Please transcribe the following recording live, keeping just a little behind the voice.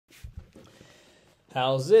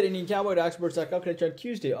How's it? Indian Cowboy, docsports.com. Connect on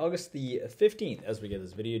Tuesday, August the 15th. As we get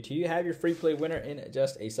this video to you, have your free play winner in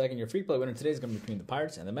just a second. Your free play winner today is going to be between the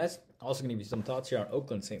Pirates and the Mets. Also going to give you some thoughts here on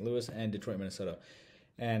Oakland, St. Louis, and Detroit, Minnesota.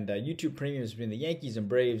 And YouTube premiums between the Yankees and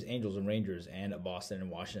Braves, Angels and Rangers, and Boston and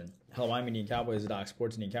Washington. Hello, I'm Indian Cowboy. This is Doc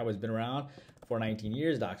Sports. Indian Cowboy has been around for 19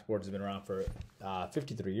 years. Doc Sports has been around for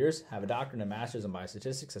 53 years. Have a doctorate and a master's in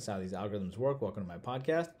biostatistics. That's how these algorithms work. Welcome to my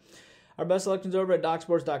podcast. Our best selections over at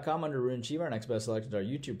docsports.com under Ruin Chiva. Our next best selections are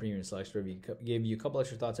YouTube premium selections, where we give you a couple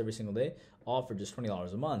extra thoughts every single day, all for just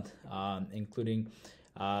 $20 a month, including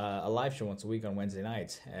a live show once a week on Wednesday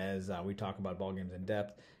nights as we talk about ball games in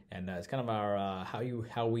depth. And it's kind of our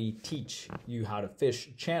how we teach you how to fish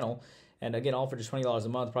channel. And again, all for just $20 a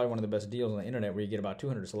month. Probably one of the best deals on the internet, where you get about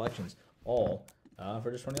 200 selections, all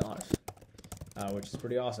for just $20. Which is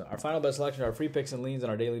pretty awesome. Our final best selection are free picks and leans on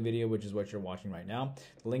our daily video, which is what you're watching right now.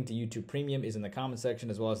 The link to YouTube Premium is in the comment section,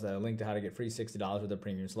 as well as the link to how to get free $60 with the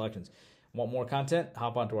premium selections. Want more content?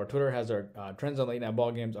 Hop onto our Twitter. It has our trends on late night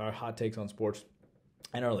ball games, our hot takes on sports,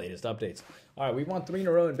 and our latest updates. All right, we've won 3 in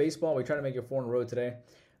a row in baseball. We try to make it 4 in a row today.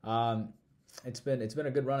 It's been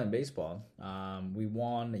a good run in baseball. We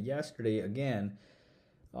won yesterday again.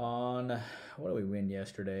 On what did we win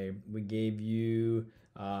yesterday? We gave you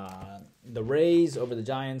the Rays over the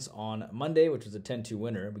Giants on Monday, which was a 10-2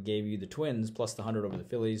 winner. We gave you the Twins plus the 100 over the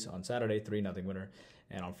Phillies on Saturday, 3-0 winner.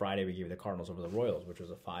 And on Friday, we gave you the Cardinals over the Royals, which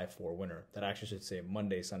was a 5-4 winner. That actually should say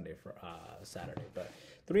Monday, Sunday for Saturday. But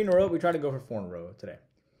 3 in a row. We tried to go for 4 in a row today.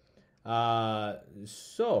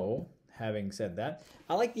 So, having said that,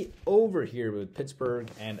 I like the over here with Pittsburgh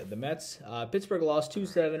and the Mets. Pittsburgh lost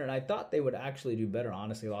 2-7, and I thought they would actually do better,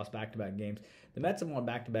 honestly. Lost back-to-back games. The Mets have won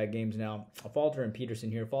back-to-back games now. Falter and Peterson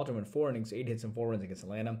here. Falter went 4 innings, 8 hits, and 4 runs against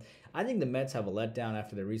Atlanta. I think the Mets have a letdown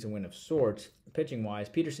after their recent win of sorts, pitching-wise.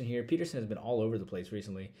 Peterson here. Peterson has been all over the place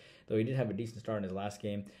recently, though he did have a decent start in his last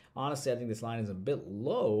game. Honestly, I think this line is a bit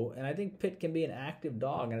low, and I think Pitt can be an active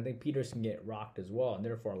dog, and I think Peterson can get rocked as well, and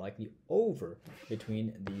therefore I like the over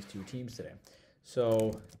between these two teams today.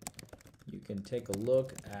 So you can take a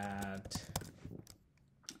look at,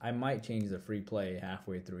 I might change the free play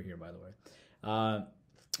halfway through here, by the way.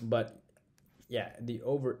 But yeah, the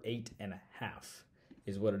over 8.5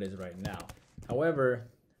 is what it is right now. However,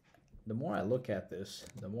 the more I look at this,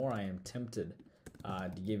 the more I am tempted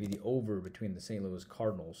to give you the over between the St. Louis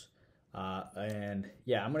Cardinals. And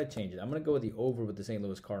yeah, I'm going to change it. I'm going to go with the over with the St.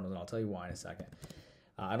 Louis Cardinals, and I'll tell you why in a second.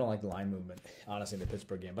 I don't like the line movement, honestly, in the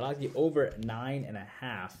Pittsburgh game. But I like the over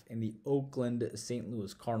 9.5 in the Oakland St.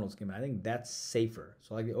 Louis Cardinals game. And I think that's safer.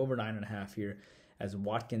 So I like the over 9.5 here as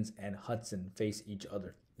Watkins and Hudson face each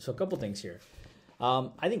other. So a couple things here.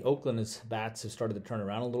 I think Oakland's bats have started to turn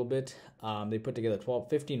around a little bit. They put together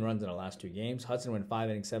 15 runs in their last 2 games. Hudson went 5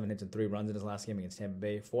 innings, 7 hits, and 3 runs in his last game against Tampa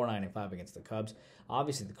Bay, 4-9 and 5 against the Cubs.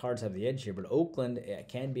 Obviously, the Cards have the edge here, but Oakland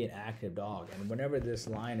can be an active dog. And whenever this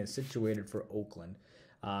line is situated for Oakland,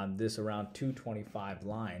 this around 225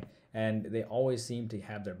 line, and they always seem to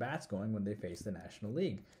have their bats going when they face the National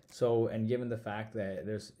League. So, and given the fact that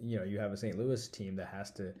there's, you have a St. Louis team that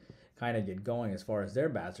has to kind of get going as far as their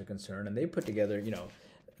bats are concerned, and they put together,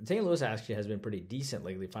 St. Louis actually has been pretty decent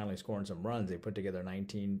lately, finally scoring some runs. They put together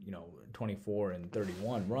 19, 24 and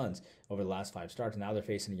 31 runs over the last 5 starts. Now they're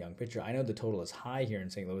facing a young pitcher. I know the total is high here in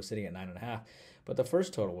St. Louis, sitting at 9.5, but the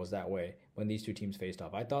first total was that way when these two teams faced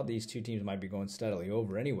off. I thought these two teams might be going steadily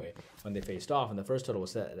over anyway when they faced off, and the first total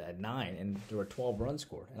was set at 9, and there were 12 runs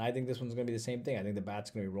scored. And I think this one's going to be the same thing. I think the bat's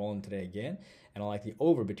going to be rolling today again, and I like the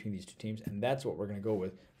over between these two teams, and that's what we're going to go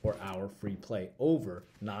with for our free play, over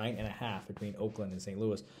 9.5 between Oakland and St.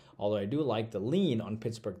 Louis, although I do like the lean on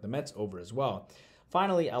Pittsburgh, the Mets over as well.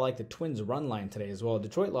 Finally, I like the Twins run line today as well.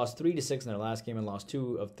 Detroit lost 3-6 in their last game and lost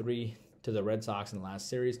 2 of 3 to the Red Sox in the last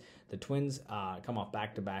series. The Twins come off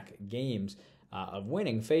back-to-back games of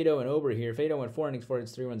winning. Fado and Ober here. Fado went 4 innings, 4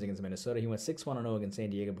 hits, 3 runs against Minnesota. He went 6-1-0 against San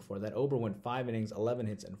Diego before that. Ober went 5 innings, 11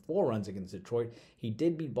 hits, and 4 runs against Detroit. He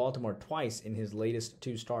did beat Baltimore twice in his latest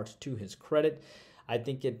 2 starts, to his credit. I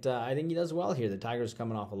think he does well here. The Tigers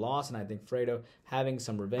coming off a loss, and I think Fredo having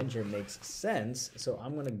some revenge here makes sense. So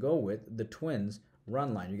I'm going to go with the Twins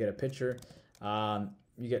run line. You get a pitcher.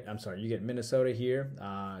 You get Minnesota here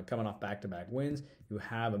coming off back-to-back wins. You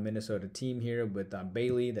have a Minnesota team here with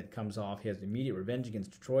Bailey that comes off. He has immediate revenge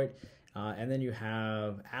against Detroit. And then you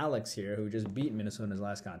have Alex here, who just beat Minnesota in his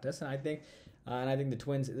last contest. And I think the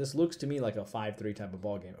Twins, this looks to me like a 5-3 type of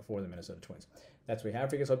ball game for the Minnesota Twins. That's what we have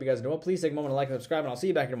for you guys. Hope you guys know it. Please take a moment to like and subscribe, and I'll see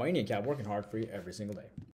you back here tomorrow. Indian Cowboy, working hard for you every single day.